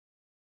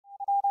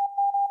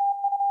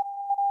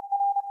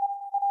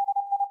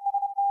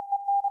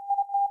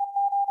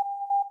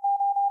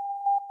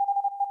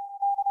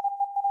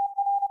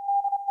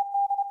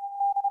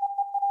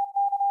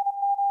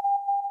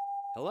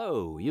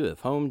Hello, you have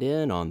homed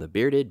in on the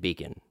Bearded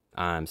Beacon.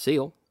 I'm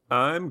Seal.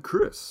 I'm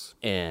Chris.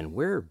 And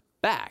we're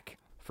back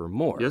for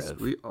more Yes,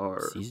 we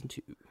are. Season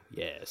 2.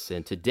 Yes,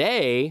 and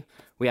today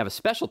we have a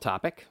special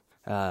topic,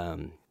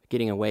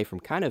 getting away from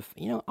kind of,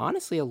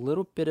 honestly, a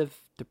little bit of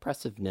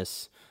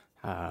depressiveness,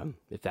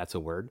 if that's a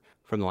word,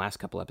 from the last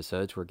couple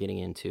episodes. We're getting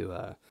into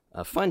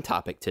a fun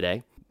topic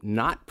today.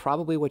 Not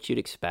probably what you'd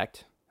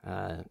expect.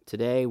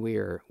 Today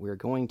we're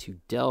going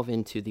to delve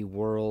into the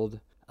world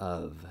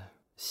of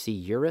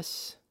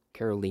Squirrelpocalypse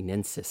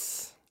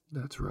carolinensis.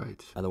 That's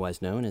right.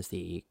 Otherwise known as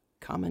the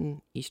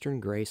common eastern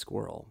gray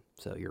squirrel.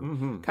 So you're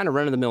kind of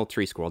run-of-the-mill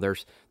tree squirrel.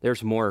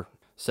 There's more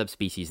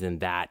subspecies than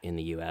that in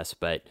the U.S.,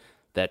 but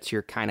that's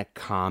your kind of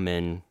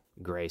common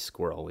gray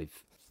squirrel.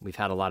 We've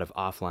had a lot of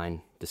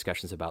offline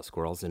discussions about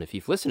squirrels, and if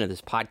you've listened to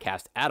this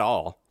podcast at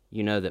all,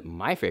 you know that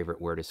my favorite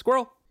word is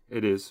squirrel.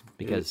 It is.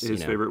 Because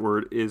his favorite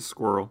word is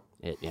squirrel.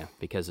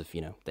 Because of,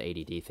 the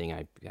ADD thing.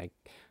 I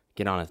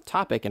get on a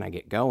topic and I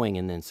get going,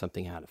 and then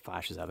something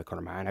flashes out of the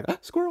corner of my eye, and I go,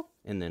 squirrel!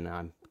 And then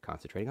I'm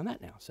concentrating on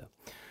that now. So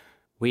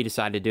we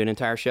decided to do an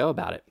entire show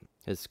about it.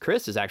 Because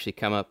Chris has actually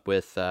come up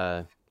with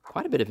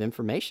quite a bit of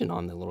information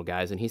on the little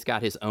guys, and he's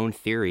got his own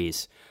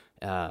theories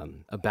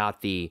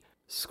about the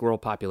squirrel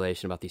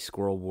population, about the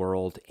squirrel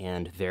world,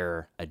 and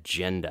their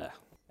agenda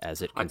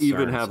as it concerns us.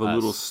 I even have a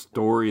little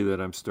story that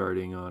I'm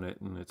starting on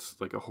it, and it's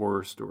like a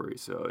horror story,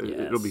 so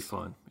it'll be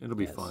fun. It'll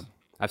be fun.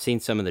 I've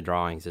seen some of the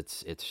drawings.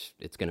 It's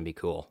going to be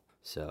cool.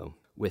 So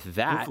with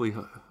that,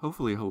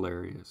 hopefully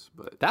hilarious.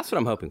 But that's what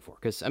I'm hoping for.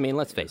 Because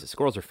let's face it,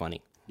 squirrels are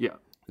funny. Yeah,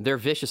 they're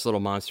vicious little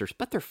monsters,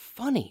 but they're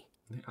funny.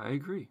 I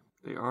agree.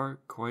 They are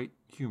quite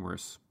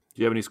humorous.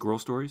 Do you have any squirrel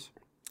stories?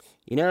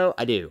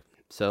 I do.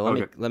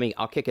 So let me.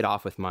 I'll kick it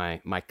off with my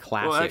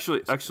classic. Well,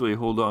 actually,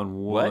 hold on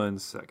one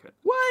second.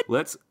 What?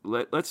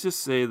 Let's just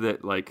say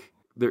that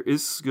there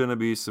is going to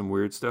be some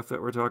weird stuff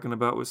that we're talking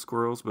about with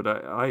squirrels, but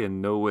I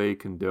in no way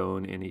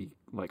condone any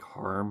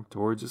harm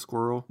towards a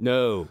squirrel.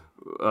 No.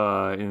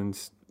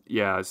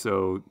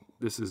 So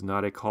this is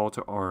not a call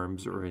to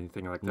arms or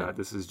anything like that. No.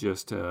 This is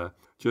just a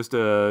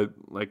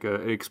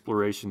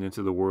exploration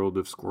into the world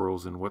of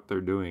squirrels and what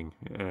they're doing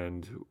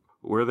and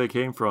where they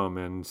came from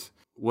and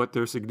what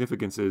their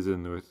significance is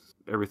in with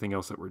everything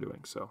else that we're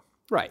doing. So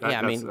right. That's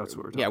what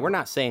we're talking about. We're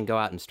not saying go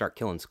out and start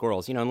killing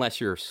squirrels,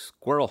 unless you're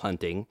squirrel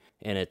hunting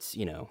and it's,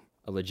 a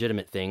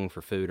legitimate thing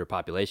for food or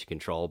population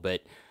control.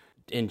 But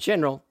in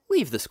general,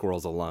 leave the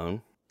squirrels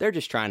alone. They're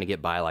just trying to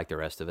get by like the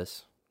rest of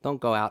us. Don't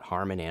go out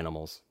harming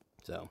animals.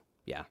 So,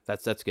 yeah,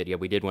 that's good. Yeah,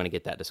 we did want to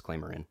get that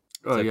disclaimer in.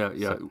 Oh, yeah.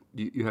 So,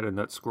 you had a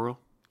nut squirrel?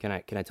 Can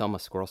I tell my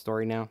squirrel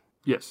story now?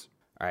 Yes.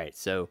 All right.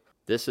 So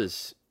this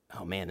is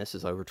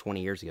over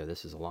 20 years ago.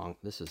 This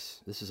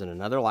is in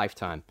another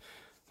lifetime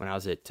when I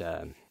was at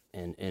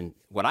in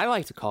what I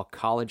like to call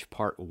college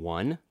part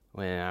 1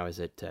 when I was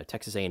at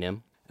Texas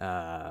A&M.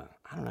 I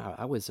don't know.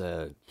 I was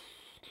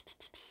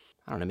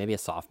maybe a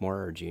sophomore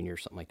or a junior or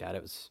something like that.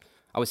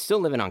 I was still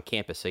living on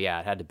campus, so yeah,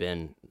 it had to have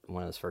been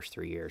one of those first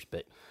 3 years.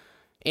 But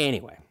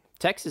anyway,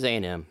 Texas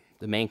A&M,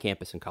 the main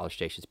campus in College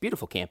Station, it's a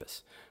beautiful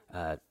campus.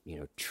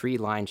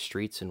 Tree-lined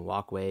streets and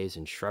walkways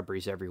and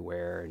shrubberies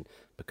everywhere, and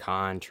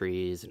pecan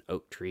trees and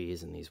oak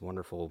trees and these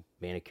wonderful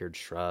manicured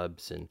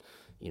shrubs and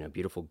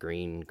beautiful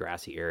green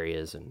grassy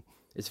areas, and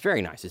it's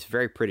very nice. It's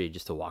very pretty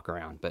just to walk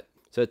around. But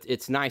so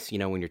it's nice,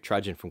 when you're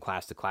trudging from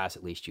class to class,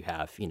 at least you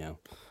have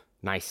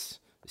nice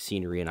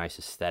scenery and nice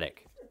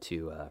aesthetic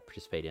to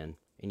participate in.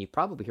 And you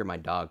probably hear my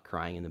dog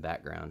crying in the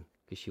background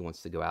because she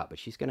wants to go out, but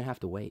she's going to have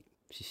to wait.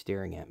 She's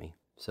staring at me.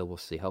 So we'll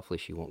see. Hopefully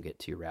she won't get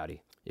too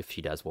rowdy. If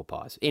she does, we'll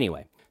pause.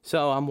 Anyway,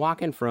 so I'm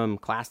walking from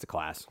class to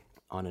class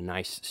on a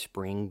nice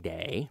spring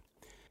day.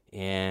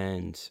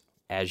 And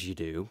as you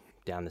do,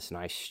 down this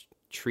nice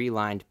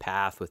tree-lined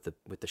path with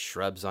the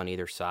shrubs on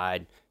either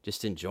side,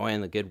 just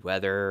enjoying the good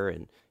weather.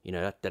 And,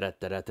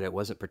 it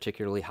wasn't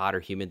particularly hot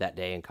or humid that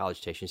day in College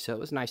Station, so it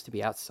was nice to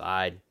be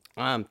outside.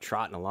 I'm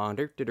trotting along,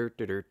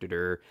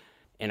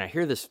 and I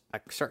hear this, I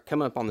start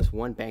coming up on this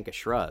one bank of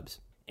shrubs,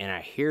 and I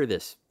hear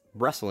this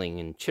rustling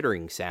and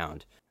chittering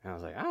sound. And I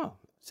was like, oh,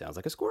 sounds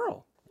like a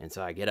squirrel. And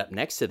so I get up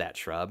next to that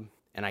shrub,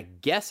 and I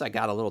guess I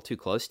got a little too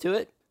close to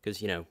it,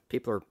 because,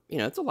 people are,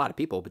 it's a lot of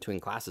people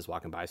between classes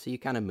walking by, so you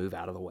kind of move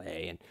out of the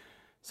way. And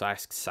so I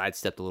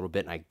sidestepped a little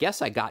bit, and I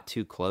guess I got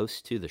too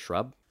close to the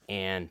shrub,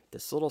 and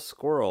this little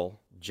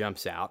squirrel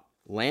jumps out,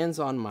 lands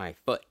on my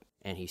foot,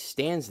 and he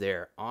stands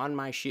there on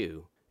my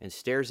shoe and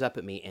stares up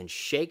at me and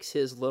shakes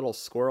his little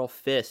squirrel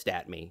fist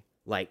at me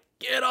like,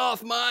 get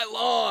off my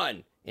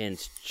lawn, and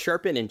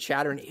chirping and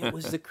chattering. It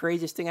was the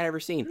craziest thing I'd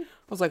ever seen. I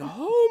was like,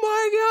 oh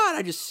my God.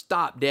 I just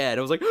stopped dead.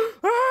 I was like,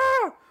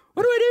 ah,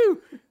 what do I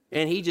do?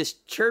 And he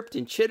just chirped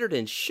and chittered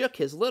and shook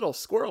his little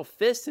squirrel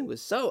fist and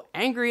was so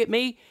angry at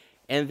me.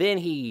 And then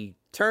he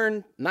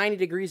turned 90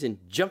 degrees and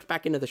jumped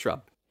back into the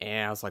shrub.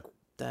 And I was like, what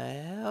the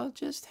hell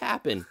just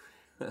happened?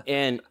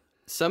 And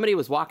somebody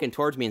was walking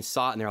towards me and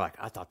saw it, and they're like,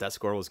 I thought that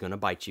squirrel was going to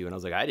bite you. And I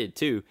was like, I did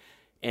too.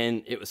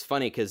 And it was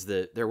funny because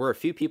there were a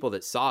few people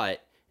that saw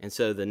it. And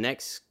so the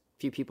next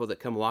few people that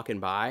come walking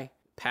by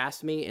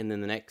past me, and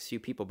then the next few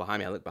people behind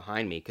me, I looked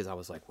behind me because I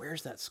was like,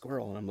 where's that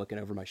squirrel? And I'm looking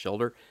over my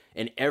shoulder,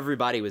 and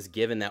everybody was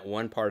giving that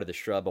one part of the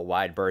shrub a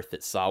wide berth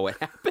that saw what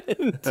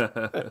happened.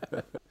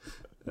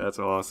 That's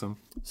awesome.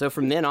 So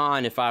from then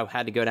on, if I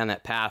had to go down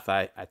that path,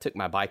 I took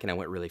my bike and I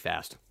went really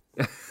fast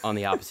on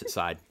the opposite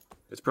side.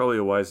 It's probably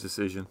a wise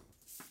decision.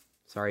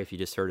 Sorry if you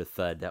just heard a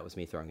thud. That was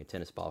me throwing a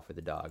tennis ball for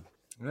the dog.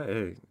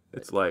 Hey,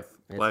 it's life.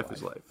 Life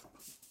is life.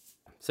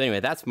 So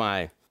anyway, it's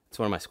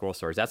one of my squirrel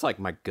stories. That's like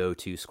my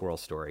go-to squirrel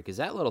story because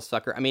that little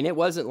sucker, I mean, it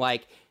wasn't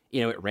like,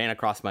 it ran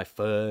across my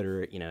foot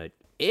or,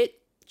 it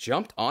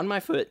jumped on my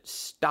foot,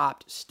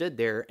 stopped, stood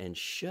there, and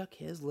shook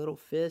his little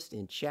fist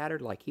and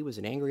chattered like he was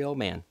an angry old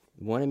man.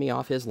 Wanted me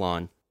off his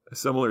lawn. A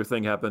similar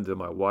thing happened to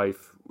my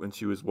wife when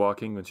she was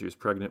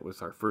pregnant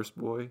with our first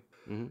boy.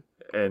 Mm-hmm.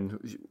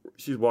 And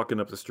she's walking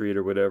up the street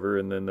or whatever,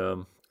 and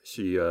then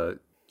she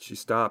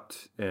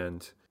stopped,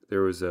 and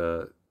there was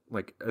at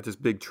this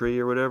big tree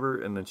or whatever,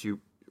 and then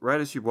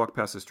right as she walked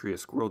past this tree, a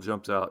squirrel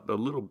jumps out. The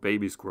little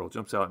baby squirrel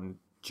jumps out and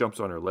jumps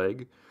on her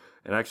leg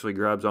and actually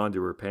grabs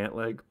onto her pant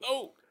leg.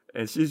 Oh!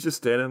 And she's just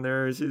standing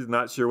there, and she's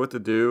not sure what to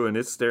do, and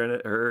it's staring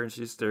at her, and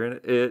she's staring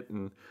at it,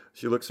 and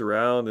she looks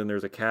around, and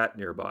there's a cat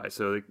nearby.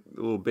 So the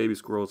little baby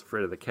squirrel is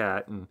afraid of the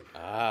cat, and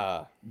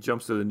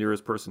jumps to the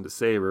nearest person to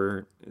save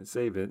her and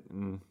save it,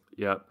 and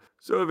yeah.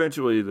 So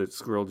eventually the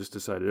squirrel just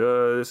decided,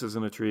 this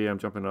isn't a tree, I'm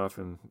jumping off,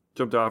 and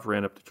jumped off,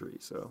 ran up the tree.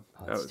 So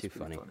that was too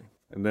funny.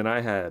 And then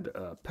I had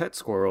a pet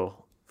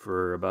squirrel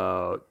for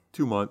about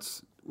 2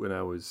 months when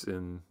I was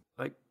in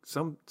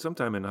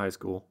sometime in high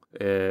school.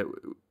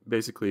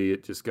 Basically,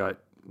 it just got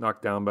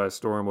knocked down by a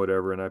storm,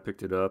 whatever, and I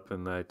picked it up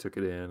and I took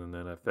it in, and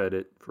then I fed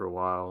it for a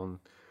while, and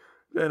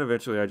then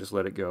eventually I just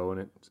let it go,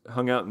 and it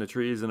hung out in the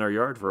trees in our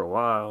yard for a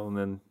while, and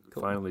then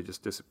finally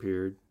just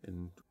disappeared,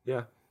 and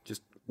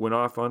just went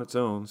off on its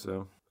own.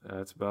 So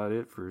that's about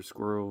it for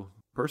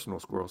personal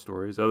squirrel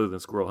stories, other than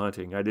squirrel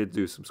hunting. I did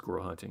do some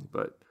squirrel hunting,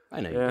 but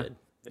I know you did.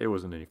 It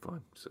wasn't any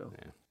fun. So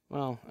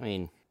well, I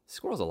mean,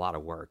 squirrel's a lot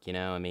of work,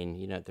 I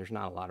mean, there's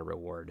not a lot of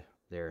reward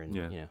there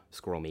in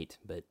squirrel meat,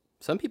 but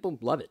some people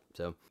love it,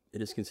 so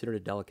it is considered a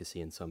delicacy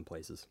in some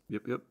places.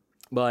 Yep.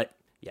 But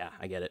yeah,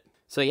 I get it.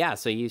 So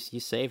you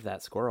saved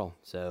that squirrel.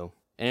 So,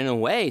 and in a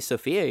way,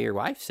 Sophia, your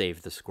wife,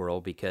 saved the squirrel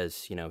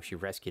because she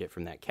rescued it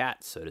from that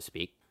cat, so to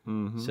speak.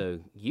 Mm-hmm. So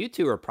you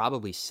two are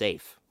probably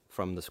safe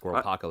from the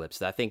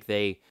Squirrelpocalypse. I think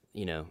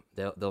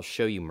they'll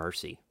show you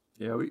mercy.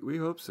 Yeah, we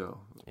hope so.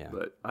 Yeah.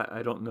 But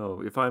I don't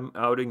know. If I'm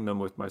outing them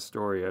with my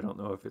story, I don't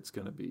know if it's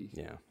going to be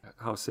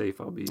how safe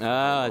I'll be.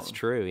 Oh, it's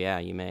true. Yeah,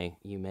 you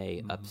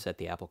may upset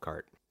the apple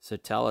cart. So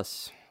tell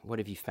us, what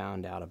have you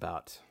found out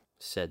about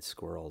said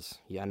squirrels?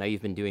 Yeah, I know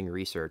you've been doing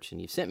research,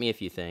 and you've sent me a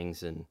few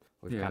things, and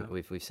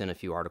we've sent a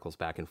few articles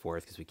back and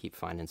forth because we keep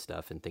finding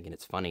stuff and thinking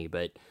it's funny,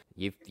 but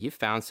you've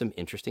found some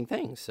interesting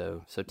things.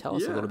 So tell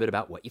us a little bit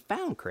about what you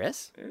found,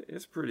 Chris.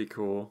 It's pretty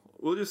cool.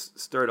 We'll just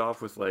start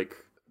off with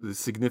the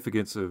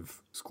significance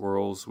of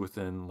squirrels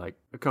within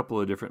a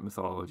couple of different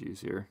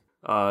mythologies here.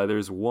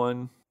 There's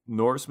one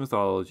Norse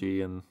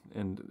mythology, and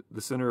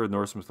the center of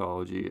Norse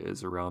mythology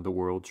is around the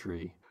world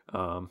tree.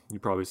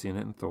 You've probably seen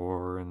it in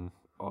Thor and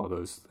all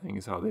those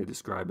things, how they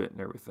describe it and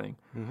everything.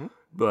 Mm-hmm.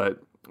 But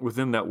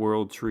within that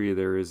world tree,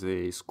 there is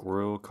a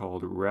squirrel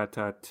called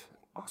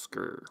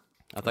Ratat-Oscar.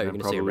 I thought you were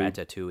going to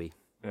say Ratatouille.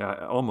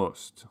 Yeah,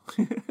 almost.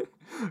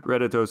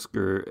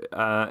 Ratat-Oscar.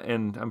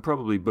 And I'm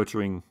probably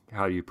butchering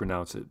how you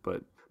pronounce it,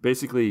 but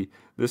basically,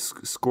 this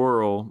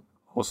squirrel,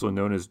 also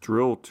known as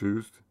drill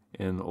tooth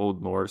in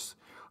Old Norse,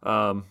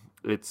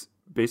 it's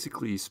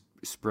basically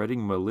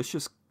spreading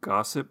malicious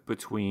gossip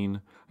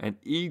between an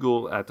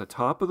eagle at the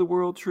top of the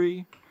world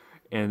tree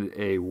and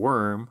a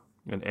worm,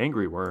 an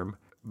angry worm,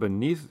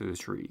 beneath the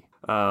tree.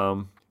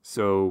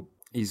 So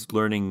he's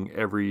learning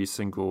every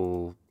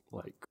single,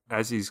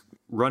 as he's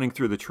running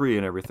through the tree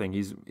and everything,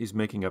 he's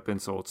making up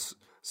insults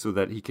so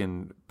that he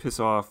can piss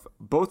off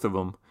both of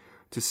them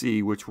to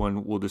see which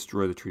one will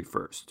destroy the tree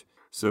first.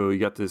 So you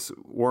got this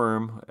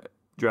worm,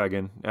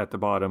 dragon, at the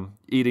bottom,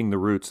 eating the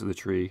roots of the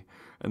tree,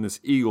 and this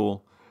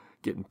eagle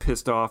getting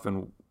pissed off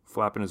and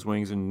flapping his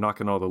wings and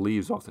knocking all the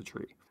leaves off the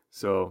tree.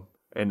 So,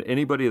 and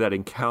anybody that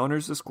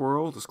encounters the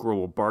squirrel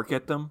will bark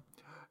at them,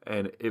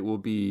 and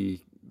the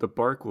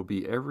bark will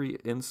be every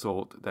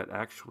insult that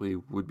actually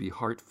would be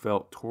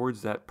heartfelt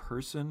towards that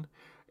person,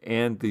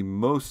 and the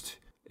most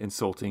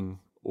insulting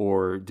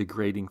or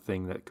degrading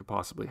thing that could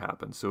possibly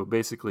happen. So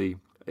basically,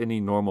 any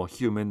normal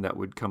human that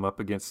would come up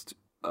against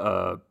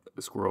a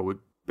squirrel would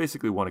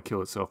basically want to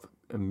kill itself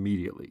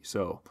immediately.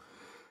 So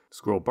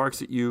squirrel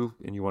barks at you,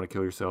 and you want to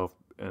kill yourself,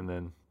 and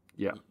then,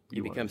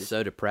 you become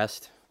so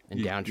depressed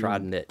and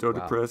downtrodden that... So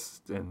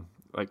depressed, and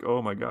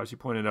oh my gosh, you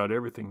pointed out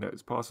everything that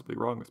is possibly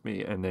wrong with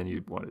me, and then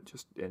you'd want to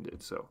just end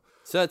it. So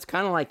it's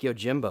kind of like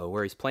Yojimbo,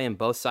 where he's playing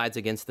both sides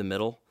against the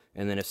middle,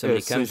 and then if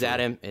somebody comes at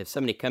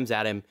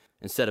him,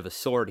 instead of a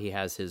sword, he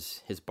has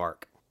his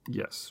bark.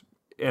 Yes.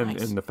 And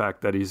the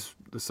fact that he's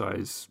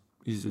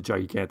a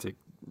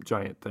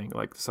giant thing,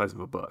 like the size of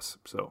a bus.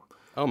 So.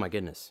 Oh my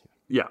goodness.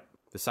 Yeah.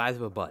 The size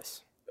of a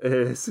bus.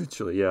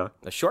 Essentially, yeah.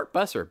 A short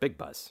bus or a big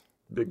bus?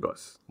 Big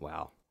bus.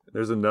 Wow.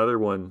 There's another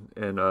one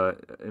in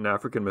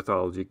African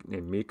mythology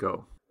named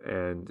Miko.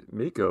 And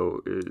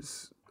Miko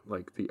is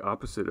like the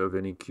opposite of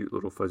any cute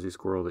little fuzzy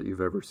squirrel that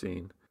you've ever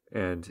seen.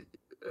 And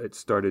it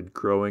started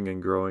growing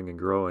and growing and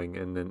growing.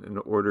 And then in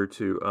order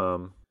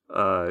to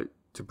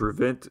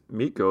prevent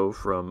Miko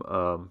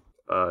from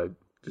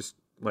just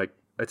like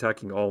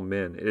attacking all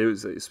men, it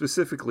was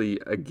specifically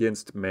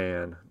against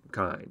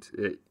mankind.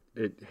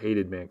 It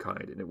hated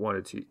mankind and it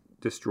wanted to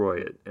destroy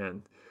it.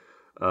 And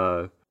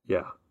well,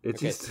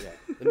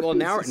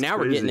 now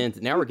we're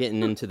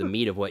getting into the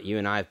meat of what you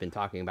and I have been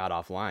talking about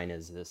offline.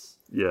 Is this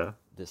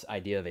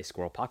idea of a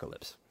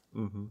squirrelpocalypse?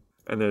 Mm-hmm.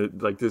 And then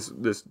like this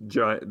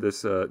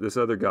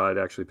other guide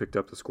actually picked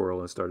up the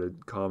squirrel and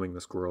started calming the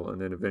squirrel,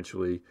 and then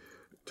eventually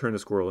turned the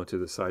squirrel into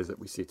the size that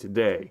we see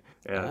today.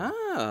 And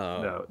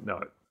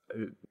now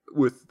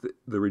with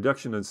the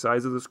reduction in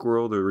size of the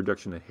squirrel, the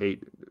reduction in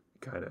hate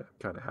kind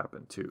of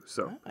happened too.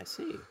 So I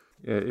see.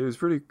 Yeah,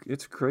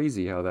 it's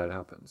crazy how that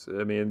happens.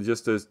 I mean,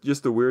 just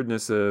the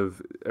weirdness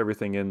of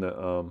everything in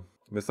the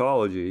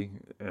mythology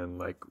and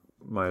like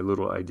my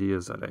little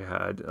ideas that I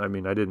had. I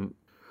mean,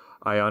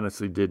 I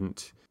honestly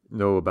didn't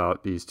know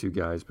about these two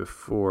guys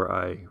before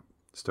I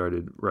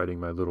started writing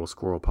my little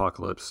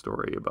Squirrelpocalypse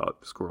story about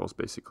squirrels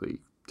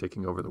basically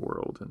taking over the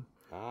world and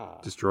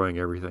destroying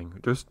everything.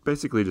 Just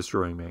basically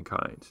destroying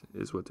mankind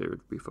is what they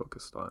would be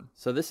focused on.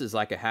 So this is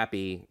like a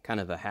happy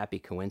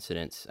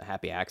coincidence, a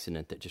happy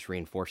accident that just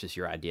reinforces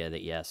your idea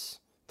that yes,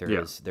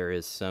 there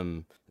is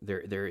something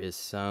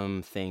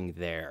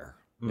there.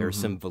 There's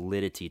some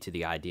validity to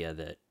the idea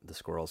that the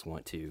squirrels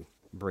want to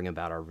bring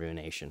about our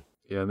ruination.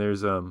 Yeah, and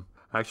there's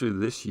actually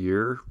this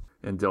year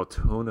in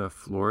Deltona,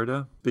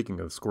 Florida, speaking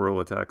of squirrel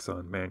attacks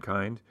on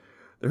mankind,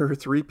 there are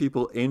 3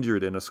 people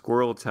injured in a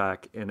squirrel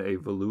attack in a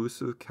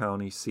Volusia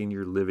County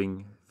senior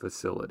living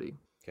facility.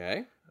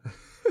 Okay.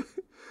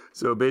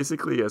 So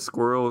basically, a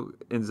squirrel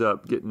ends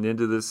up getting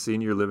into this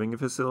senior living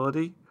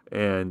facility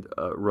and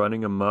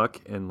running amok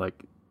and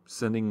like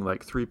sending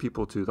like 3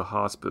 people to the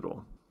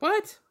hospital.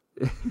 What?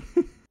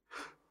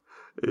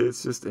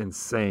 It's just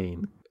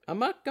insane.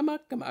 Amok,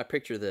 amok, amok. I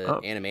picture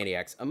the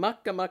Animaniacs.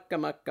 Amok, amok,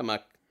 amok,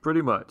 amok.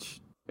 Pretty much.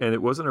 And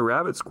it wasn't a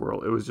rabbit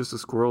squirrel. It was just a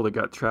squirrel that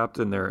got trapped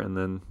in there, and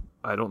then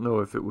I don't know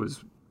if it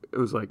was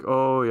like,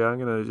 oh yeah, I'm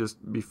going to just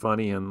be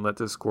funny and let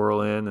this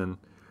squirrel in and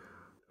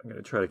I'm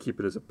going to try to keep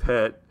it as a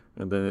pet.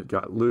 And then it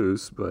got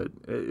loose, but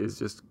it is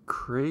just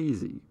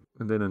crazy.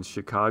 And then in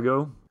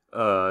Chicago,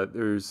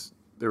 there was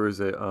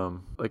an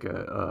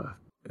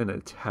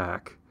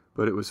attack,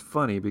 but it was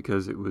funny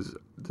because it was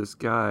this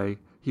guy,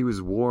 he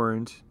was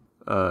warned,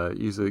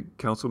 he's a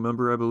council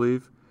member, I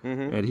believe.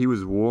 Mm-hmm. And he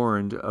was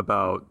warned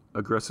about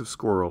aggressive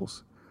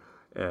squirrels.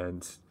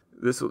 And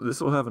this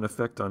will have an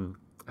effect on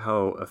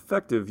how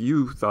effective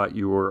you thought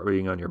you were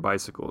being on your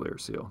bicycle there,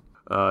 Seal.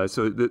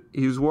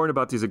 He was warned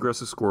about these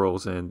aggressive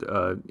squirrels, and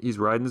he's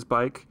riding his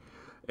bike,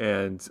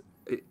 and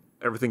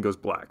everything goes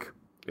black.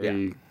 Yeah.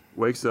 He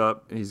wakes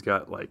up, and he's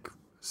got like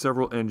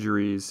several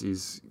injuries.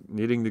 He's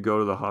needing to go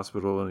to the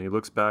hospital, and he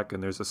looks back,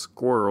 and there's a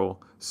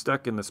squirrel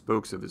stuck in the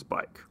spokes of his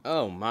bike.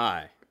 Oh,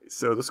 my.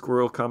 So the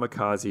squirrel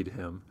kamikazed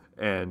him,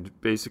 and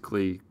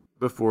basically,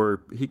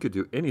 before he could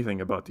do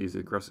anything about these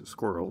aggressive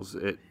squirrels,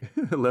 it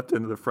leapt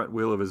into the front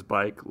wheel of his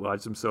bike,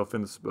 lodged himself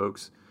in the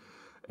spokes,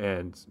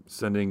 and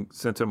sent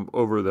him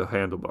over the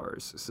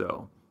handlebars.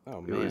 So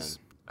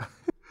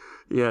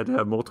he had to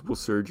have multiple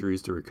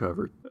surgeries to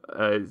recover.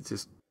 It's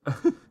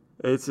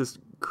just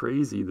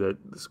crazy that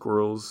the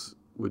squirrels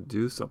would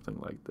do something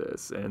like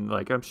this, and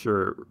like I'm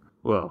sure.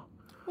 Well,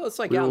 it's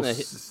like out in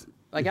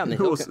the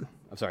hill.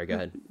 I'm sorry. Go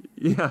ahead.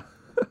 Yeah.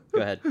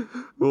 Go ahead.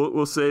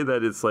 We'll say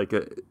that it's like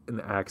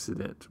an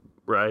accident,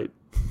 right?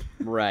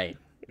 Right.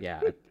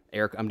 Yeah.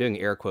 I'm doing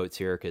air quotes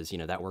here because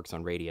that works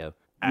on radio.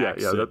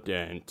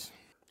 Accident.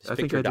 I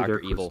think I did Dr. air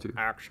Evil. Too.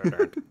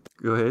 Accident.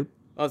 Go ahead.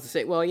 I was to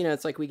say, well,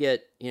 it's like we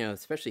get,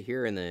 especially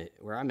here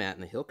where I'm at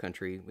in the hill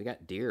country, we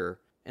got deer,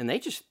 and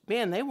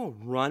they will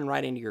run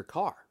right into your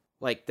car.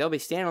 Like they'll be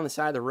standing on the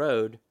side of the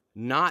road,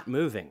 not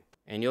moving,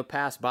 and you'll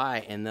pass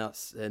by, and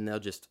they'll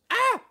just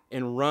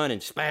and run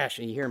and smash,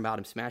 and you hear about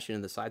them smashing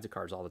into the sides of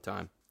cars all the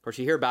time. Of course,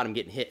 you hear about them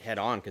getting hit head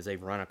on because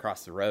they've run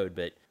across the road,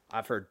 but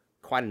I've heard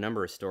quite a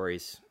number of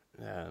stories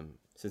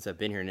since I've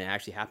been here, and it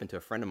actually happened to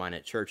a friend of mine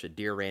at church. A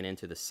deer ran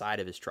into the side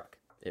of his truck.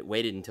 It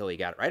waited until he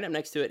got right up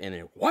next to it, and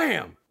then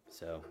wham!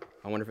 So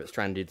I wonder if it was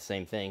trying to do the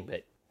same thing,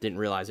 but didn't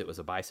realize it was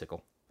a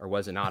bicycle, or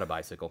was it not a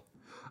bicycle?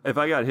 If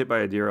I got hit by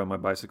a deer on my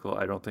bicycle,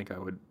 I don't think I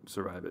would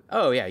survive it.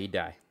 Oh, yeah, you'd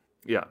die.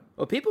 Yeah.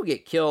 Well, people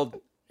get killed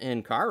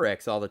in car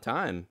wrecks all the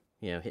time,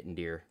 hitting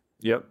deer.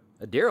 Yep.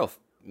 A deer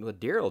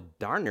will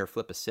darn near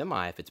flip a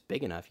semi if it's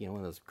big enough. One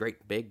of those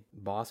great big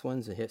boss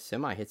ones.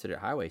 Semi hits it at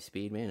highway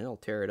speed, man, it'll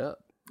tear it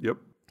up. Yep.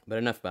 But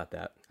enough about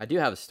that. I do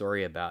have a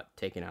story about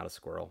taking out a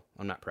squirrel.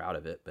 I'm not proud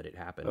of it, but it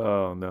happened.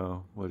 Oh,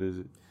 no. What is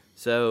it?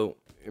 So,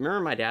 remember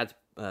my dad's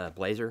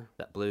Blazer,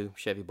 that blue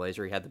Chevy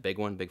Blazer? He had the big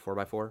one, big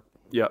 4x4?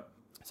 Yep.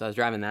 So I was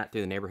driving that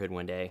through the neighborhood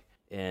one day,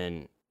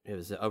 and it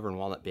was over in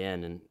Walnut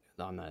Bend, and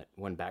on that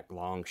one back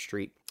long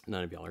street.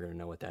 None of y'all are going to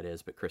know what that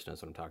is, but Chris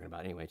knows what I'm talking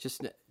about. Anyway, it's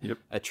just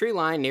a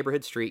tree-lined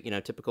neighborhood street,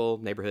 typical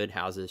neighborhood,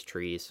 houses,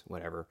 trees,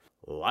 whatever.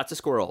 Lots of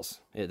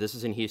squirrels. This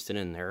is in Houston,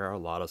 and there are a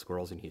lot of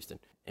squirrels in Houston.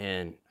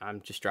 And I'm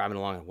just driving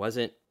along. It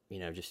wasn't,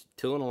 just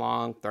tooling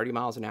along, 30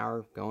 miles an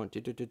hour, going,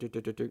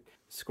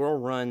 Squirrel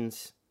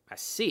runs. I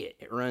see it.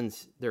 It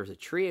runs. There's a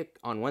tree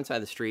on one side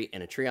of the street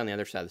and a tree on the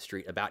other side of the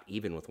street about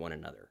even with one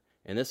another.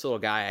 And this little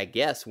guy, I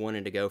guess,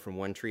 wanted to go from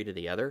one tree to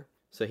the other.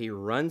 So he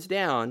runs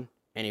down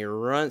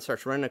and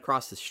starts running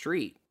across the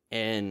street.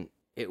 And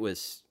it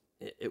was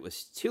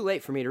too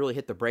late for me to really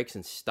hit the brakes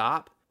and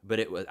stop.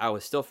 But I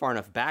was still far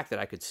enough back that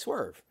I could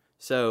swerve.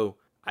 So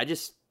I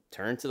just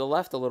turned to the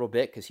left a little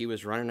bit because he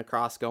was running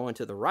across going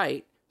to the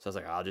right. So I was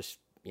like, I'll just,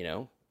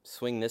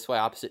 swing this way,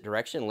 opposite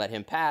direction, let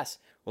him pass.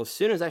 Well, as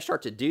soon as I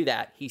start to do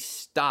that, he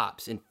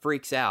stops and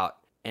freaks out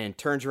and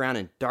turns around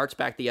and darts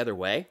back the other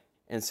way.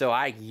 And so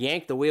I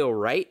yank the wheel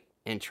right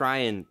and try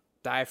and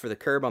dive for the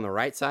curb on the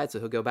right side so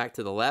he'll go back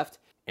to the left.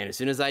 And as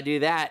soon as I do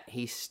that,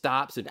 he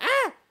stops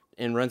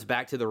and runs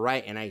back to the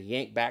right, and I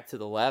yank back to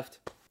the left.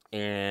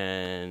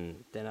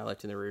 And then I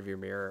looked in the rearview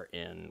mirror,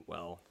 and,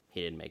 well,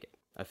 he didn't make it.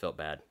 I felt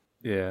bad.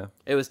 Yeah.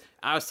 I was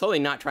totally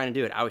not trying to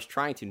do it. I was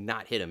trying to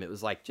not hit him. It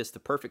was like just the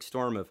perfect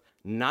storm of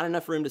not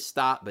enough room to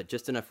stop, but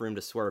just enough room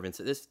to swerve. And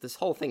so this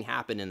whole thing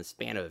happened in the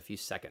span of a few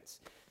seconds.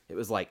 It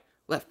was like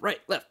left,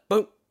 right, left,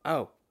 boom.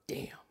 Oh,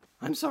 damn.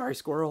 I'm sorry,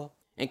 squirrel.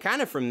 And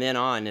kind of from then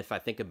on, if I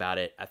think about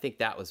it, I think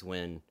that was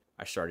when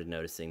I started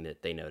noticing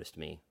that they noticed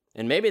me.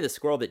 And maybe the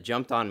squirrel that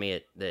jumped on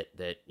me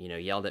that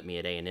yelled at me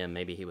at A&M,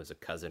 maybe he was a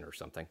cousin or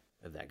something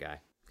of that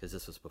guy. Because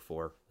this was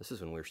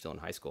when we were still in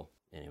high school.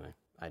 Anyway,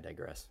 I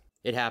digress.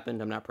 It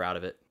happened. I'm not proud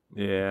of it.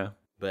 Yeah.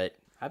 But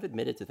I've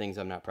admitted to things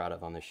I'm not proud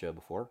of on this show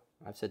before.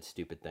 I've said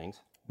stupid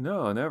things.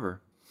 No,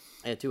 never.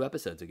 And 2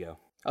 episodes ago.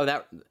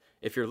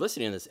 If you're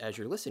listening to this, as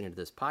you're listening to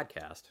this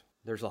podcast,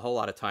 there's a whole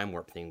lot of time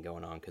warp thing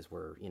going on because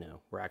we're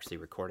actually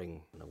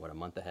recording, a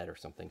month ahead or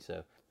something.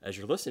 So as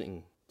you're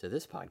listening to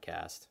this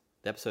podcast,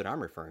 the episode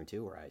I'm referring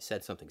to where I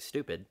said something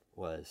stupid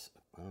was,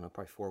 I don't know,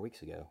 probably 4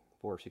 weeks ago.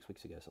 4 or 6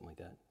 weeks ago, something like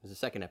that. It was the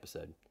second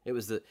episode. It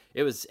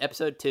was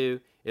episode 2.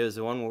 It was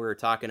the one where we were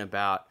talking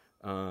about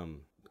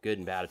good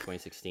and bad of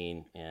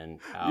 2016 and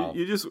how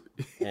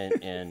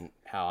and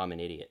how I'm an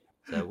idiot.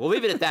 So we'll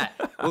leave it at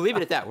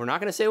that. We're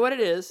not going to say what it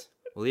is.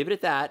 We'll leave it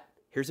at that.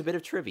 Here's a bit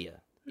of trivia.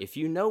 If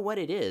you know what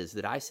it is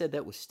that I said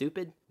that was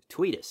stupid,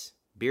 tweet us.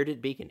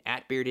 Bearded Beacon,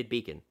 @Bearded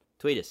Beacon.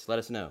 Tweet us. Let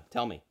us know.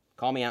 Tell me.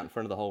 Call me out in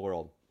front of the whole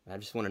world. I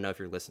just want to know if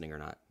you're listening or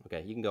not.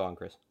 Okay, you can go on,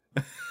 Chris.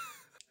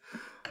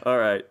 All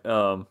right.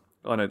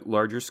 On a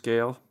larger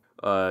scale,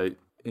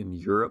 in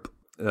Europe,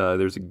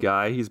 there's a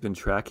guy, he's been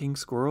tracking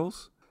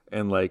squirrels,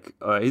 and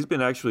he's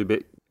been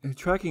actually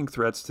tracking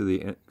threats to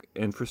the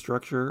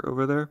infrastructure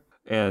over there.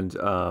 And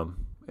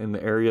in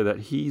the area that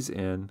he's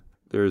in,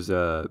 there's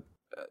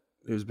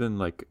been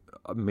like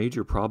a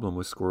major problem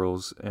with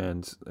squirrels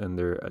and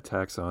their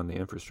attacks on the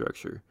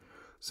infrastructure.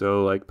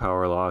 So like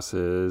power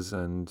losses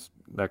and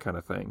that kind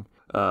of thing.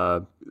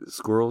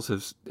 Squirrels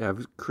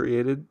have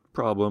created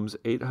problems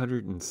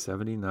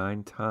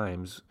 879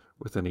 times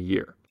within a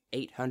year.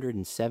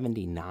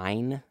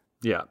 879?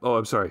 Yeah. Oh,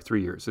 I'm sorry.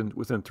 3 years.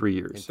 Within 3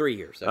 years. In 3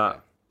 years. Okay.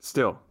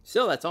 Still,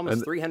 that's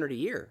almost 300 a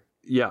year.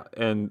 Yeah,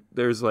 and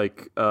there's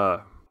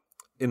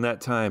in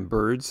that time,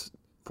 birds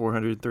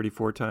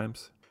 434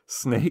 times,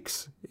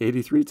 snakes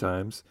 83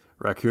 times,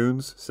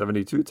 raccoons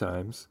 72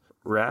 times,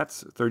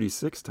 rats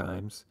 36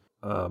 times,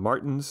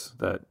 martins,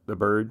 the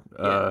bird,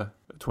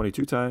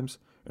 22 times,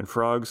 and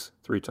frogs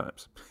 3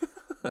 times.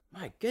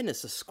 My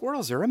goodness, the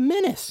squirrels are a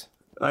menace.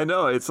 I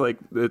know,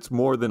 it's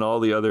more than all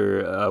the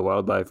other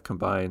wildlife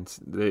combined.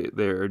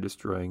 They are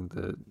destroying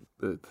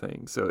the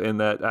thing. So, and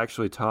that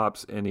actually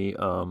tops any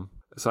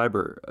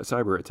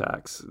cyber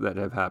attacks that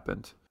have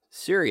happened.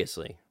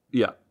 Seriously?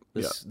 Yeah.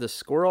 The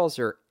squirrels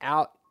are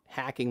out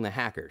hacking the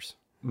hackers.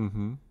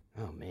 Mm-hmm.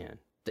 Oh man.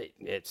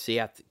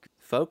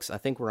 Folks, I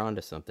think we're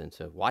onto something.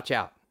 So watch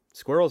out.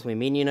 Squirrels, we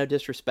mean you no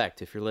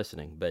disrespect if you're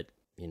listening, but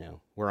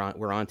we're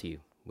on to you.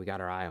 We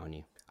got our eye on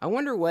you. I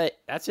wonder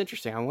that's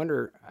interesting.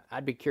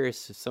 I'd be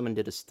curious if someone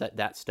did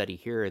that study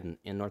here in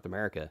North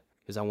America,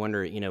 because I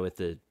wonder, with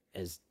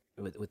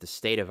the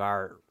state of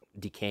our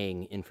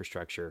decaying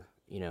infrastructure,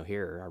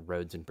 here, our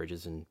roads and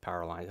bridges and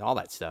power lines, all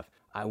that stuff.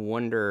 I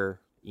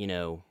wonder,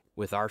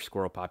 with our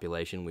squirrel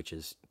population, which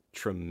is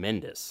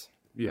tremendous.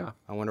 Yeah.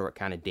 I wonder what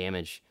kind of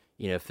damage,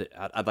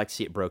 I'd like to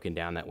see it broken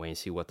down that way and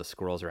see what the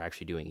squirrels are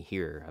actually doing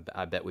here.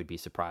 I bet we'd be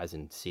surprised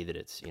and see that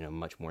it's,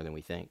 much more than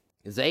we think.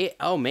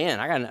 Oh man,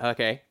 I got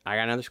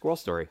another squirrel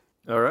story.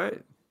 All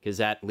right. Because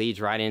that leads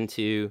right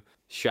into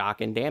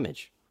shock and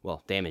damage.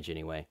 Well, damage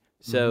anyway.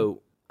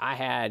 So I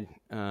had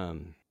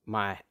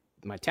my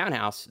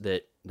townhouse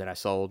that I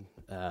sold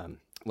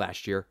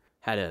last year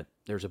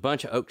there's a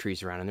bunch of oak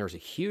trees around, and there was a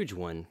huge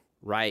one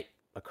right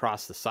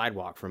across the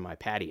sidewalk from my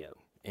patio.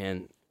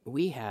 And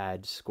we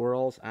had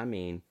squirrels. I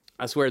mean,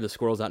 I swear the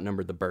squirrels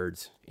outnumbered the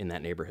birds in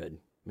that neighborhood.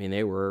 I mean,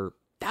 they were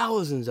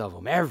thousands of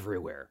them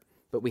everywhere.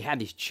 But we had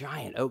these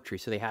giant oak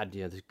trees, so they had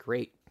this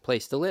great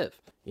place to live,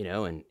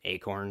 and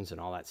acorns and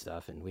all that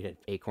stuff. And we had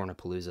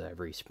Acornapalooza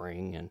every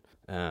spring.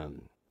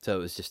 And so it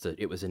was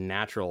it was a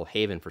natural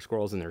haven for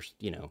squirrels. And there's,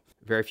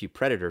 very few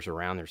predators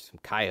around. There's some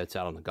coyotes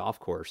out on the golf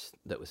course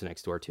that was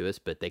next door to us,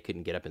 but they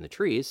couldn't get up in the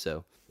trees.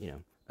 So,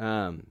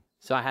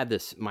 so I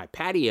had my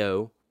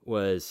patio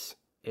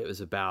it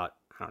was about,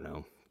 I don't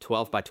know,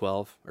 12 by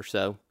 12 or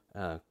so,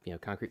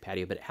 concrete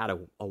patio, but it had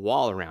a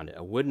wall around it,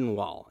 a wooden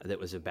wall that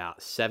was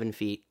about 7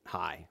 feet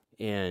high.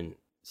 And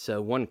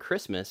so one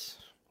Christmas,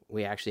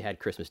 we actually had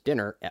Christmas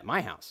dinner at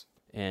my house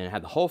and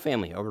had the whole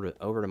family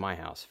over to my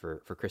house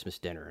for Christmas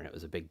dinner. And it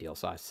was a big deal.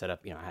 So I set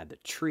up, I had the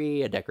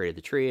tree, I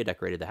decorated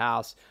the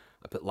house,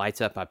 I put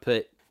lights up,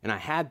 and I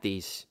had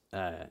these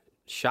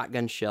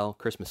shotgun shell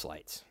Christmas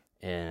lights.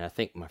 And I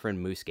think my friend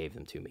Moose gave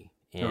them to me.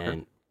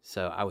 And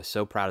so I was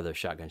so proud of those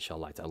shotgun shell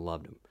lights. I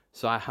loved them.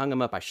 So I hung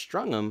them up. I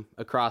strung them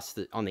across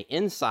on the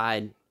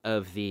inside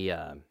of the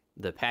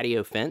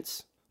patio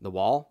fence, the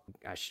wall.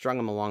 I strung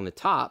them along the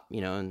top,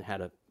 and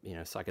had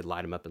so I could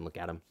light them up and look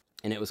at them.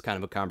 And it was kind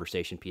of a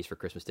conversation piece for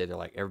Christmas Day.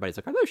 Everybody's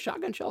like, are those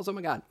shotgun shells? Oh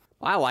my God.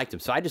 Well, I liked them.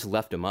 So I just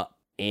left them up.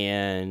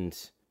 And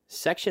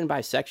section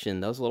by section,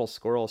 those little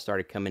squirrels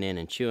started coming in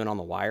and chewing on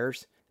the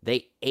wires.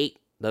 They ate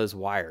those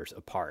wires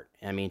apart.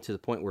 I mean, to the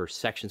point where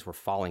sections were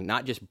falling,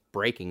 not just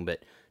breaking,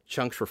 but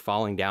chunks were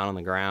falling down on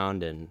the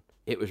ground. And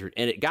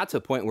it got to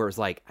a point where it was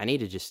like, I need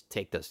to just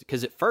take those.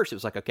 Because at first it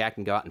was like, okay, I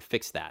can go out and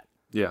fix that.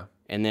 Yeah.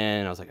 And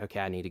then I was like, okay,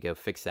 I need to go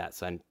fix that.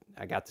 So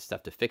I got the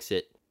stuff to fix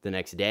it the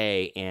next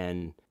day,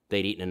 and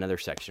they'd eaten another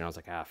section. I was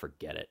like,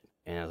 forget it.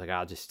 And I was like,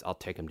 I'll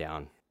take them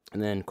down.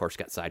 And then, of course,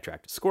 got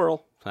sidetracked.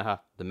 Squirrel,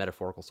 the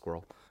metaphorical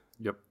squirrel.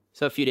 Yep.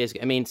 So a few days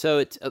ago,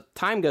 so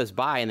time goes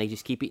by, and they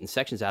just keep eating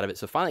sections out of it.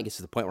 So finally it gets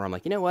to the point where I'm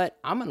like, you know what?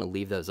 I'm going to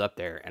leave those up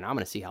there, and I'm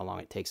going to see how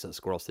long it takes those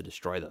squirrels to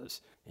destroy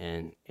those.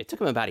 And it took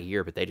them about a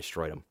year, but they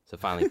destroyed them. So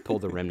finally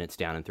pulled the remnants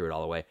down and threw it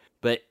all away.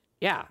 But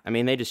yeah,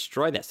 they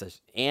destroyed that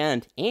stuff.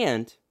 And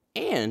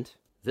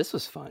this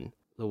was fun.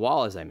 The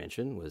wall, as I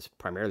mentioned, was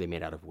primarily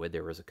made out of wood.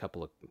 There was a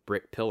couple of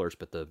brick pillars,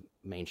 but the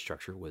main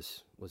structure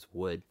was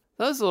wood.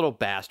 Those little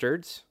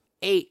bastards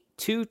ate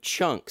 2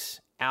 chunks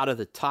out of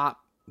the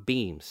top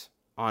beams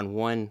on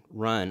one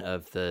run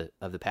of the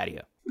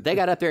patio. They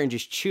got up there and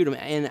just chewed them,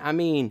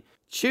 and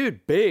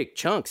chewed big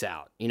chunks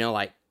out.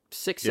 Like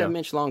 6-7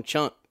 inch long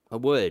chunk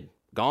of wood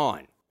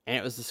gone, and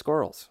it was the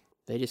squirrels.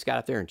 They just got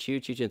up there and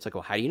chewed. It's like,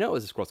 well, how do you know it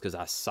was the squirrels? Because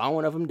I saw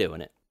one of them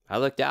doing it. I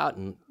looked out,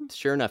 and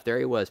sure enough, there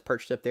he was,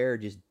 perched up there,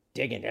 just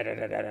digging.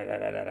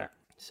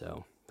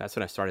 So that's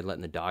when I started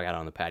letting the dog out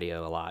on the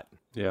patio a lot.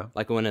 Yeah.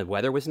 Like when the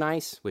weather was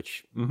nice,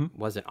 which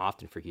wasn't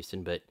often for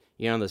Houston, but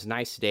those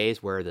nice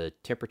days where the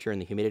temperature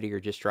and the humidity are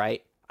just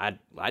right,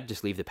 I'd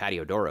just leave the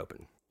patio door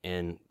open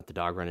and let the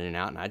dog run in and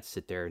out, and I'd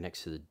sit there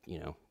next to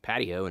the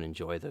patio and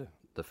enjoy the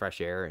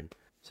fresh air, and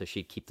so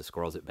she'd keep the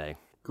squirrels at bay.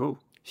 Cool.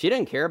 She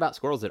doesn't care about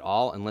squirrels at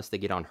all unless they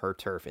get on her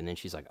turf, and then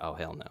she's like, oh,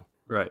 hell no.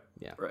 Right.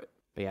 Yeah. Right.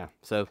 But yeah,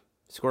 so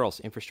squirrels,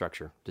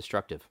 infrastructure,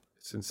 destructive.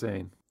 It's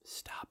insane.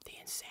 Stop the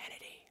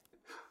insanity.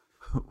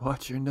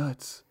 Watch your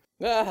nuts.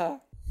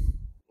 What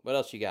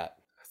else you got?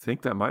 I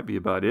think that might be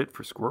about it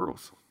for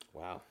squirrels.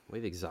 Wow,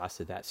 we've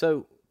exhausted that.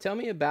 So tell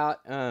me about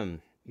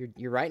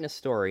you're writing a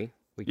story.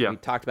 We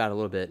talked about it a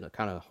little bit, a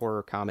kind of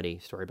horror comedy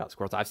story about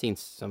squirrels. I've seen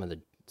some of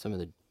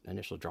the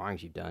initial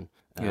drawings you've done.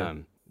 Do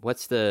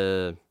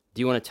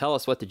you want to tell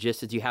us what the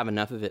gist is? Do you have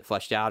enough of it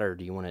fleshed out, or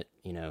do you want it,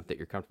 that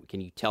you're comfortable?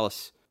 Can you tell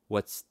us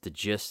what's the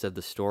gist of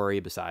the story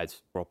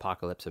besides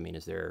Squirrelpocalypse?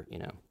 Is there,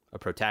 a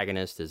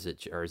protagonist? Is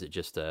it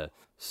just a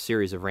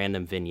series of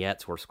random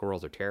vignettes where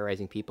squirrels are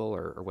terrorizing people,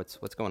 or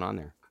what's going on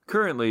there?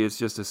 Currently, it's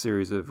just a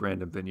series of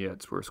random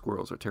vignettes where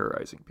squirrels are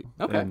terrorizing people.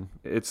 Okay. And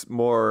it's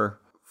more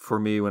for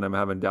me when I'm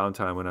having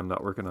downtime, when I'm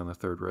not working on the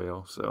third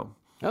rail. So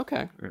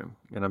okay.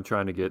 And I'm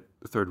trying to get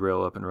the third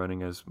rail up and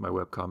running as my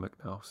webcomic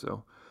now.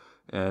 So,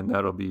 and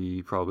that'll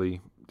be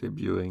probably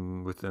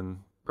debuting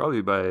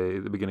probably by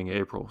the beginning of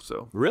April.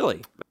 So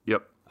really?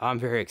 Yep. I'm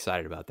very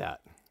excited about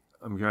that.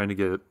 I'm trying to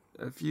get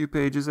a few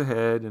pages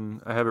ahead,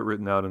 and I have it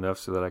written out enough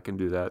so that I can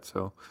do that.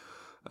 So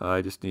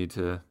I just need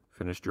to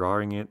finish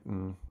drawing it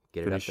and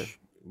finish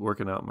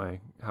working out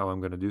how I'm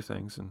going to do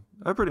things. And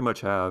I pretty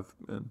much have.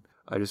 And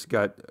I just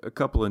got a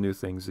couple of new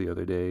things the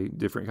other day,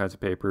 different kinds of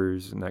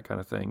papers and that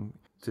kind of thing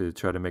to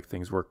try to make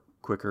things work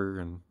quicker.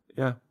 And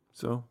yeah,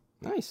 so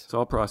nice. It's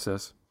all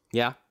process.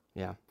 Yeah.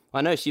 Yeah. Well,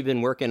 I noticed you've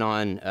been working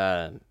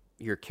on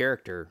your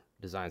character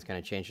designs, kind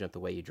of changing up the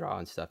way you draw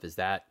and stuff. Is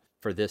that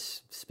for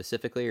this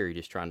specifically, or are you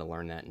just trying to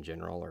learn that in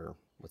general, or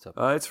what's up?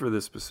 It's for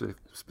this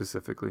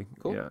specifically.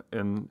 Cool. Yeah.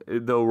 And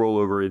they'll roll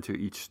over into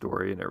each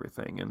story and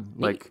everything. And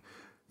like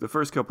the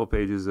first couple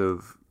pages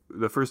of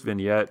the first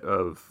vignette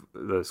of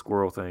the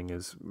squirrel thing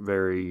is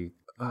very,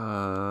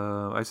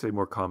 I say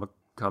more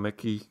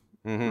comic-y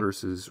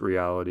versus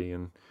reality.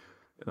 And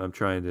I'm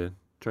trying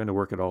to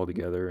work it all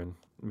together and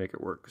make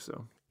it work.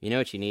 So you know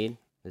what you need?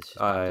 This just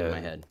popped in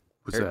my head.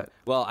 What's that?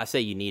 Well, I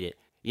say you need it.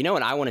 You know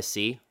what I want to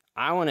see?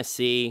 I want to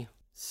see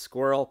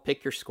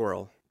pick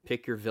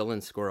your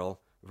villain squirrel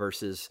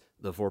versus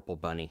the Vorpal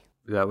bunny.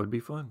 That would be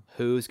fun.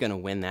 Who's going to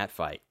win that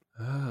fight?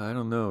 I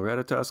don't know.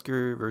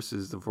 Ratatoskr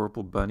versus the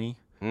Vorpal Bunny.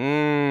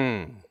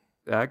 Mmm.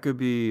 That could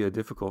be a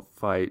difficult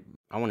fight.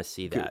 I want to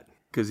see that.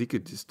 Because he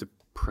could just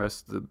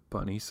depress the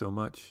bunny so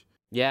much.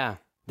 Yeah.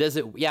 Does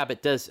it? Yeah,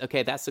 but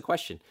okay, that's the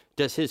question.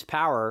 Does his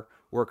power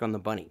work on the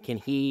bunny? Can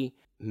he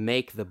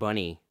make the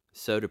bunny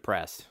so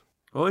depressed?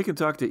 Well, he can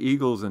talk to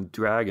eagles and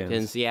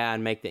dragons.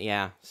 And make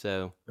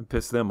so. And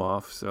piss them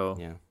off, so.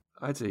 Yeah.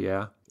 I'd say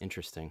yeah.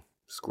 Interesting.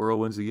 Squirrel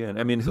wins again.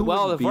 I mean, who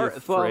would be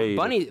afraid?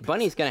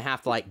 Bunny's going to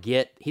have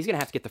to he's going to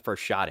have to get the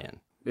first shot in.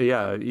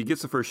 Yeah, he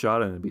gets the first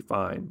shot in and it'd be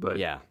fine, but.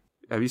 Yeah.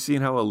 Have you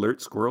seen how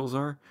alert squirrels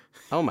are?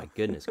 Oh my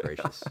goodness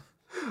gracious.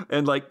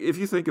 And if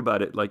you think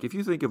about it, if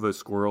you think of a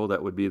squirrel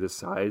that would be the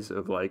size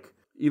of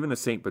even a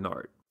Saint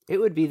Bernard. It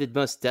would be the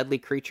most deadly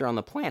creature on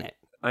the planet.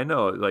 I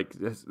know,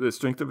 the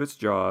strength of its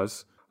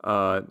jaws,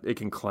 it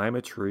can climb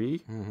a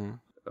tree, and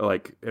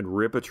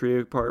rip a tree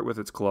apart with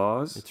its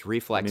claws. Its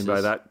reflexes. I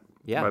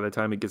mean, by the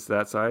time it gets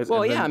that size.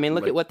 Well, yeah, I mean,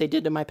 look at what they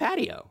did to my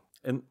patio.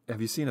 And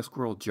have you seen a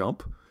squirrel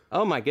jump?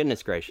 Oh my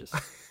goodness gracious.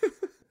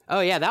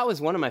 Oh yeah, that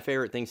was one of my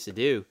favorite things to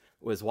do,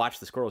 was watch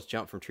the squirrels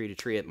jump from tree to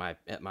tree at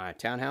my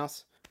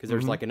townhouse. Because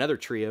there's another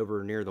tree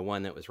over near the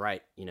one that was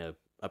right,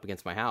 up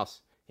against my house.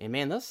 And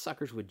man, those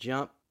suckers would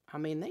jump. I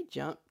mean, they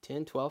jump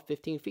 10, 12,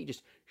 15 feet,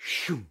 just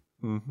shoo.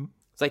 Mm-hmm.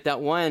 It's like that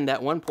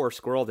one poor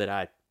squirrel that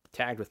I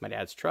tagged with my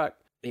dad's truck.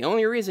 The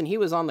only reason he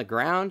was on the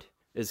ground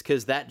is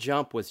because that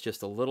jump was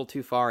just a little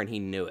too far and he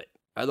knew it.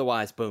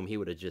 Otherwise, boom, he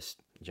would have just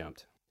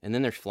jumped. And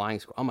then there's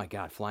flying squirrels. Oh my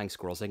God, flying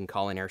squirrels. They can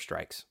call in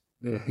airstrikes.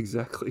 Yeah,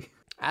 exactly.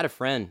 I had a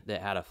friend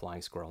that had a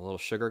flying squirrel, a little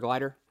sugar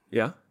glider.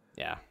 Yeah?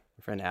 Yeah.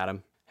 My friend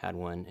Adam had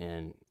one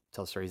and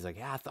tell the story. He's like,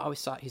 yeah, I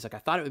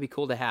thought it would be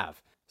cool to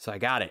have. So I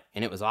got it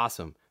and it was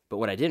awesome. But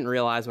what I didn't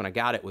realize when I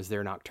got it was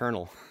they're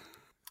nocturnal.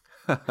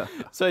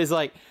 So he's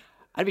like,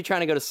 I'd be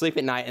trying to go to sleep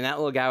at night and that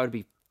little guy would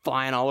be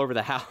flying all over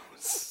the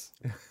house.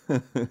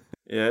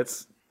 Yeah,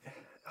 it's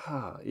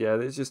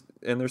just,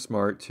 and they're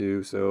smart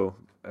too. So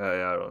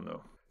I don't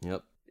know.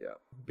 Yep. Yeah.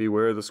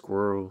 Beware the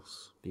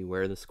squirrels.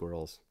 Beware the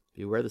squirrels.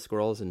 Beware the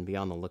squirrels and be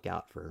on the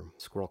lookout for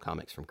squirrel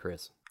comics from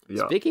Chris.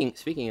 Yeah.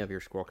 Speaking of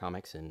your squirrel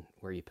comics and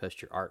where you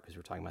post your art, because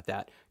we're talking about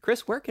that,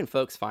 Chris, where can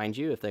folks find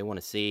you if they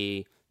want to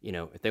see,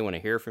 if they want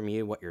to hear from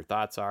you, what your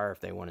thoughts are, if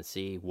they want to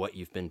see what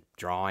you've been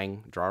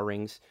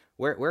drawings,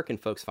 where can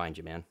folks find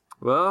you, man?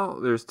 Well,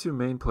 there's two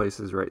main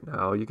places right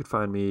now. You could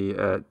find me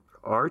at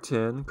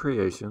R10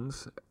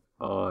 Creations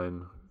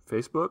on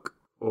Facebook,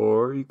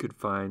 or you could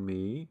find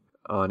me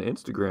on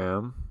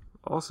Instagram,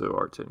 also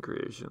R10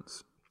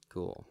 Creations.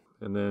 Cool.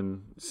 And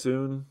then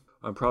soon,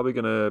 I'm probably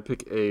going to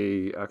pick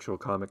a actual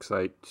comic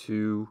site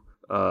to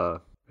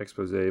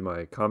expose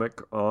my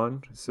comic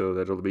on so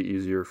that it'll be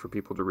easier for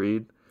people to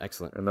read.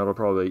 Excellent. And that'll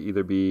probably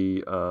either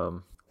be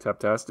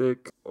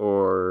Taptastic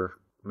or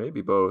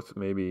maybe both,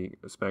 maybe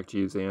Smack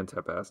Jeeves and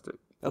Tapastic.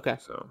 Okay.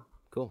 So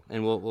cool.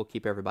 And we'll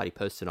keep everybody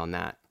posted on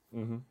that.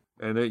 Mm-hmm.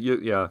 And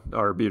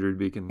our Bearded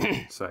Beacon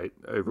site,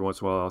 every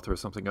once in a while I'll throw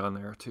something on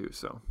there too.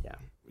 So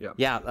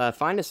yeah.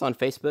 Find us on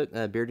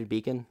Facebook, Bearded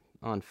Beacon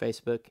on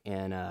Facebook,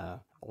 and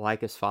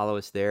like us, follow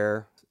us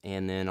there,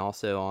 and then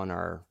also on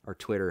our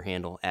Twitter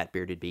handle at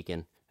Bearded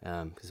Beacon,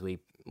 because we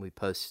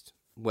post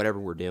whatever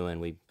we're doing.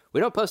 We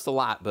don't post a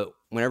lot, but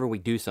whenever we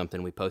do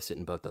something, we post it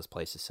in both those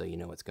places, so you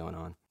know what's going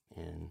on.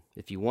 And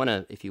if you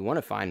wanna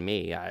find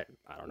me, I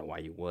don't know why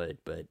you would,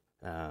 but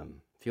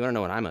if you wanna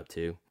know what I'm up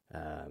to,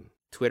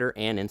 Twitter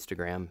and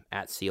Instagram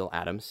at Seal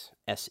Adams,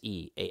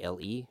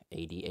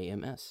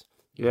 SEALEADAMS.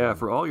 Yeah,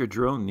 for all your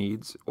drone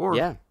needs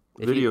or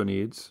video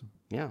needs.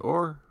 Yeah.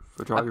 Or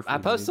photography. I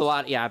post a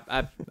lot. Yeah,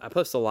 I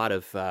post a lot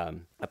of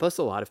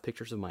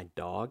pictures of my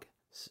dog,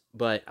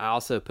 but I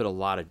also put a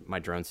lot of my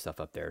drone stuff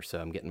up there. So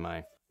I'm getting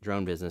my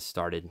drone business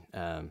started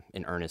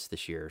in earnest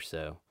this year.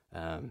 So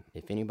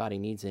if anybody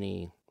needs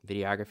any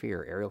videography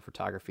or aerial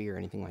photography or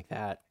anything like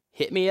that,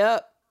 hit me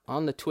up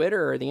on the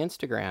Twitter or the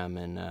Instagram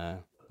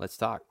and let's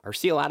talk. Or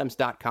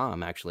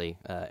sealadams.com actually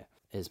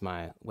is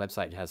my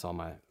website. It has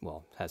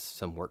has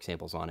some work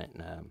samples on it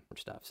and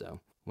stuff.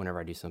 So whenever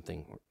I do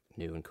something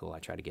new and cool, I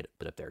try to get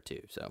it up there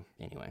too. So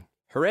anyway,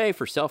 hooray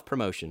for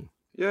self-promotion.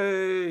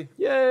 Yay!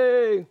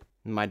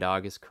 My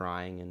dog is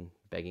crying and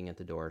begging at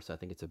the door, so I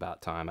think it's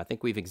about time. I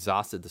think we've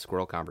exhausted the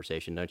squirrel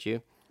conversation, don't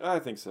you? I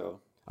think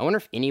so. I wonder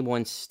if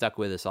anyone's stuck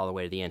with us all the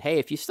way to the end. Hey,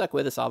 if you stuck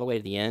with us all the way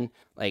to the end,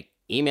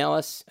 email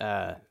us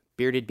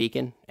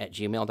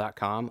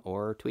beardedbeacon@gmail.com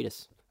or tweet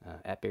us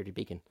at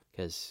beardedbeacon,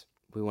 because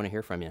we want to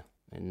hear from you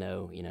and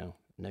know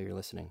you're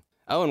listening.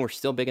 Oh, and we're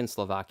still big in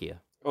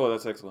Slovakia. Oh,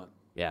 that's excellent.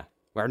 Yeah.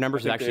 Our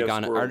numbers have actually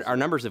gone. Our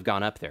numbers have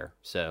gone up there.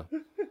 So,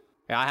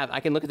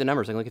 I can look at the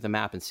numbers. I can look at the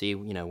map and see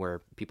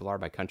where people are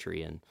by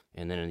country, and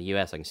then in the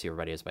U.S. I can see where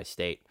everybody is by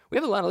state. We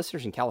have a lot of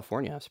listeners in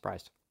California. I'm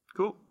surprised.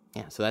 Cool.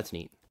 Yeah, so that's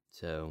neat.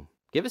 So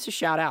give us a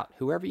shout out,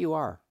 whoever you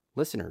are,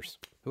 listeners,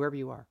 whoever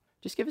you are.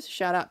 Just give us a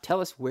shout out.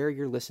 Tell us where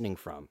you're listening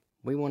from.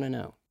 We want to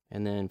know,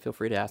 and then feel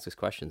free to ask us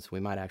questions.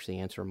 We might actually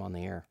answer them on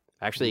the air.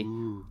 Actually,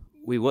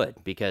 we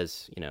would,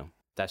 because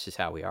that's just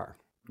how we are.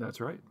 That's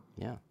right.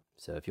 Yeah.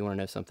 So if you want to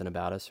know something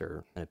about us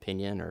or an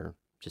opinion or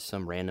just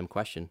some random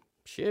question,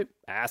 shoot,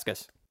 ask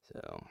us.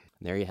 So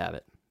there you have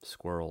it.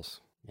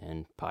 Squirrels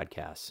and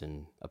podcasts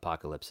and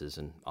apocalypses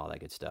and all that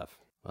good stuff.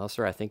 Well,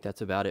 sir, I think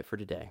that's about it for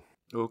today.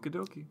 Okie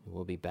dokie.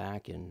 We'll be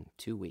back in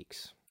 2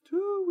 weeks.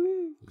 2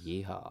 weeks.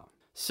 Yeehaw.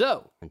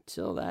 So,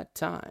 until that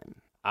time,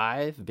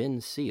 I've been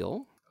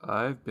Seal.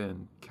 I've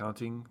been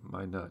counting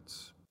my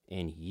nuts.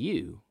 And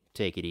you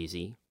take it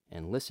easy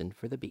and listen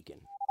for the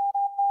beacon.